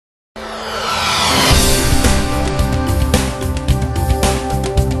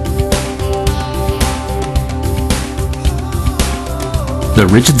The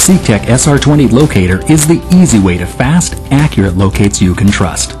RIDGID SeekTech SR-20 locator is the easy way to fast, accurate locates you can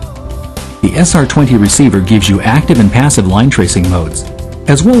trust. The SR-20 receiver gives you active and passive line tracing modes,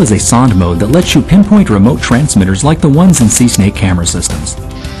 as well as a sonde mode that lets you pinpoint remote transmitters like the ones in C-Snake camera systems.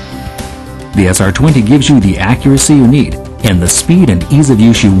 The SR-20 gives you the accuracy you need and the speed and ease of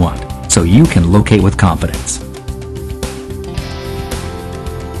use you want, so you can locate with confidence.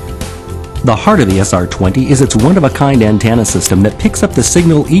 The heart of the SR-20 is its one-of-a-kind antenna system that picks up the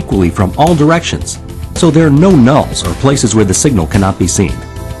signal equally from all directions, so there are no nulls or places where the signal cannot be seen.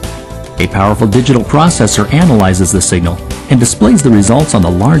 A powerful digital processor analyzes the signal and displays the results on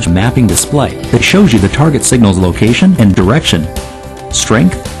the large mapping display that shows you the target signal's location and direction,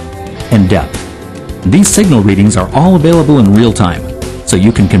 strength, and depth. These signal readings are all available in real time, so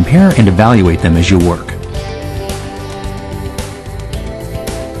you can compare and evaluate them as you work.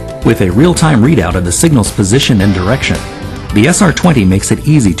 With a real-time readout of the signal's position and direction, the SR-20 makes it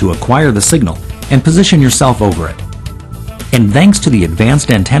easy to acquire the signal and position yourself over it. And thanks to the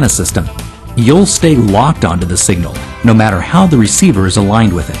advanced antenna system, you'll stay locked onto the signal no matter how the receiver is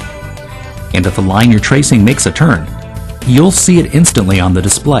aligned with it. And if the line you're tracing makes a turn, you'll see it instantly on the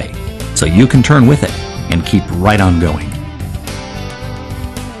display, so you can turn with it and keep right on going.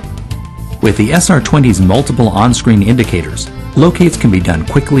 With the SR-20's multiple on-screen indicators, locates can be done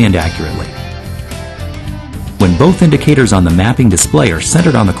quickly and accurately. When both indicators on the mapping display are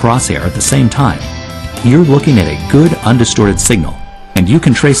centered on the crosshair at the same time, you're looking at a good undistorted signal, and you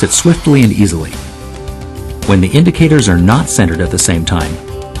can trace it swiftly and easily. When the indicators are not centered at the same time,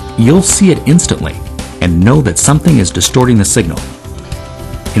 you'll see it instantly and know that something is distorting the signal.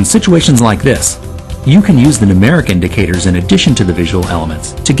 In situations like this, you can use the numeric indicators in addition to the visual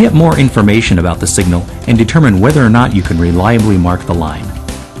elements to get more information about the signal and determine whether or not you can reliably mark the line.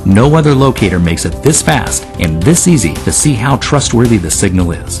 No other locator makes it this fast and this easy to see how trustworthy the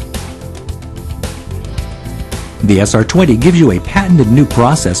signal is. The SR-20 gives you a patented new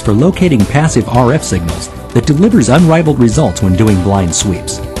process for locating passive RF signals that delivers unrivaled results when doing blind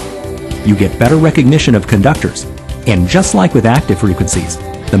sweeps. You get better recognition of conductors, and just like with active frequencies,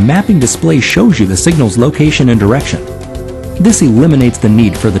 the mapping display shows you the signal's location and direction. This eliminates the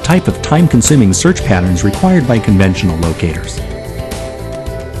need for the type of time-consuming search patterns required by conventional locators.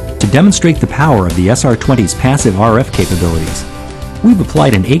 To demonstrate the power of the SR-20's passive RF capabilities, we've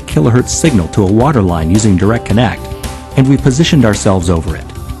applied an 8 kHz signal to a water line using Direct Connect, and we've positioned ourselves over it.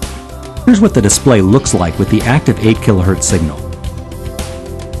 Here's what the display looks like with the active 8 kHz signal.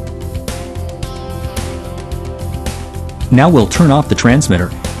 Now we'll turn off the transmitter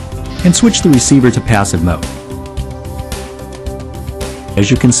and switch the receiver to passive mode.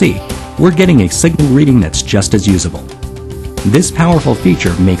 As you can see, we're getting a signal reading that's just as usable. This powerful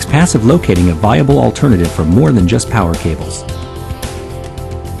feature makes passive locating a viable alternative for more than just power cables.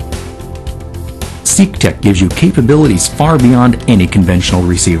 SeekTech gives you capabilities far beyond any conventional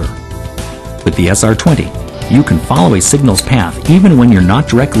receiver. With the SR-20, you can follow a signal's path even when you're not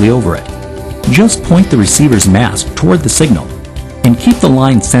directly over it. Just point the receiver's mask toward the signal and keep the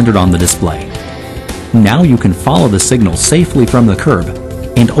line centered on the display. Now you can follow the signal safely from the curb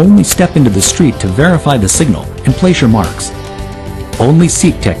and only step into the street to verify the signal and place your marks. Only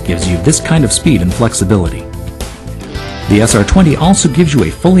SeekTech gives you this kind of speed and flexibility. The SR-20 also gives you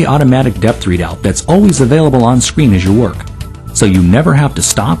a fully automatic depth readout that's always available on screen as you work, so you never have to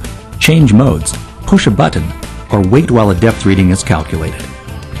stop, change modes, push a button, or wait while a depth reading is calculated.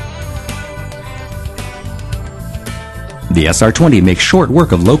 The SR-20 makes short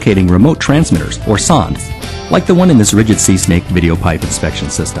work of locating remote transmitters, or sondes, like the one in this RIDGID SeekTech video pipe inspection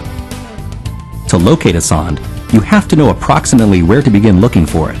system. To locate a sonde, you have to know approximately where to begin looking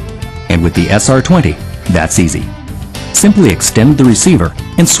for it, and with the SR-20, that's easy. Simply extend the receiver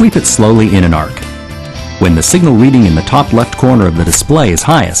and sweep it slowly in an arc. When the signal reading in the top left corner of the display is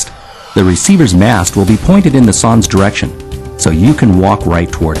highest, the receiver's mast will be pointed in the sonde's direction, so you can walk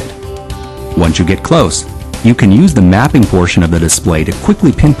right toward it. Once you get close, you can use the mapping portion of the display to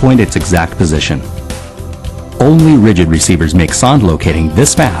quickly pinpoint its exact position. Only RIDGID receivers make sonde locating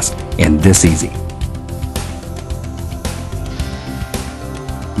this fast and this easy.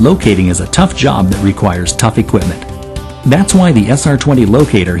 Locating is a tough job that requires tough equipment. That's why the SR-20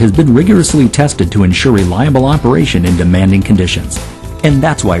 locator has been rigorously tested to ensure reliable operation in demanding conditions. And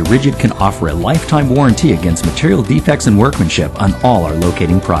that's why RIDGID can offer a lifetime warranty against material defects and workmanship on all our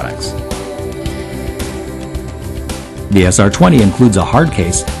locating products. The SR-20 includes a hard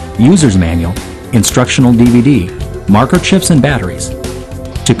case, user's manual, instructional DVD, marker chips and batteries.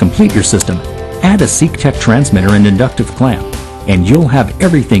 To complete your system, add a SeekTech transmitter and inductive clamp, and you'll have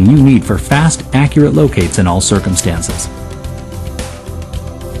everything you need for fast, accurate locates in all circumstances.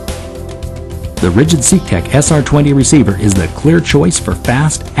 The RIDGID SeekTech SR-20 receiver is the clear choice for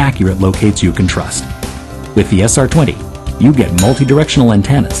fast, accurate locates you can trust. With the SR-20, you get multi-directional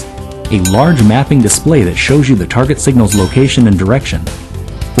antennas, a large mapping display that shows you the target signal's location and direction,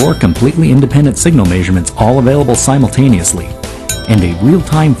 4 completely independent signal measurements all available simultaneously, and a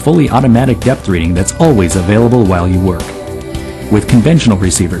real-time fully automatic depth reading that's always available while you work. With conventional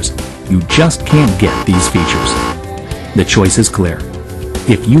receivers, you just can't get these features. The choice is clear.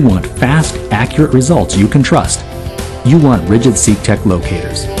 If you want fast, accurate results you can trust, you want RIDGID SeekTech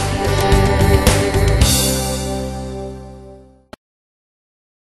locators.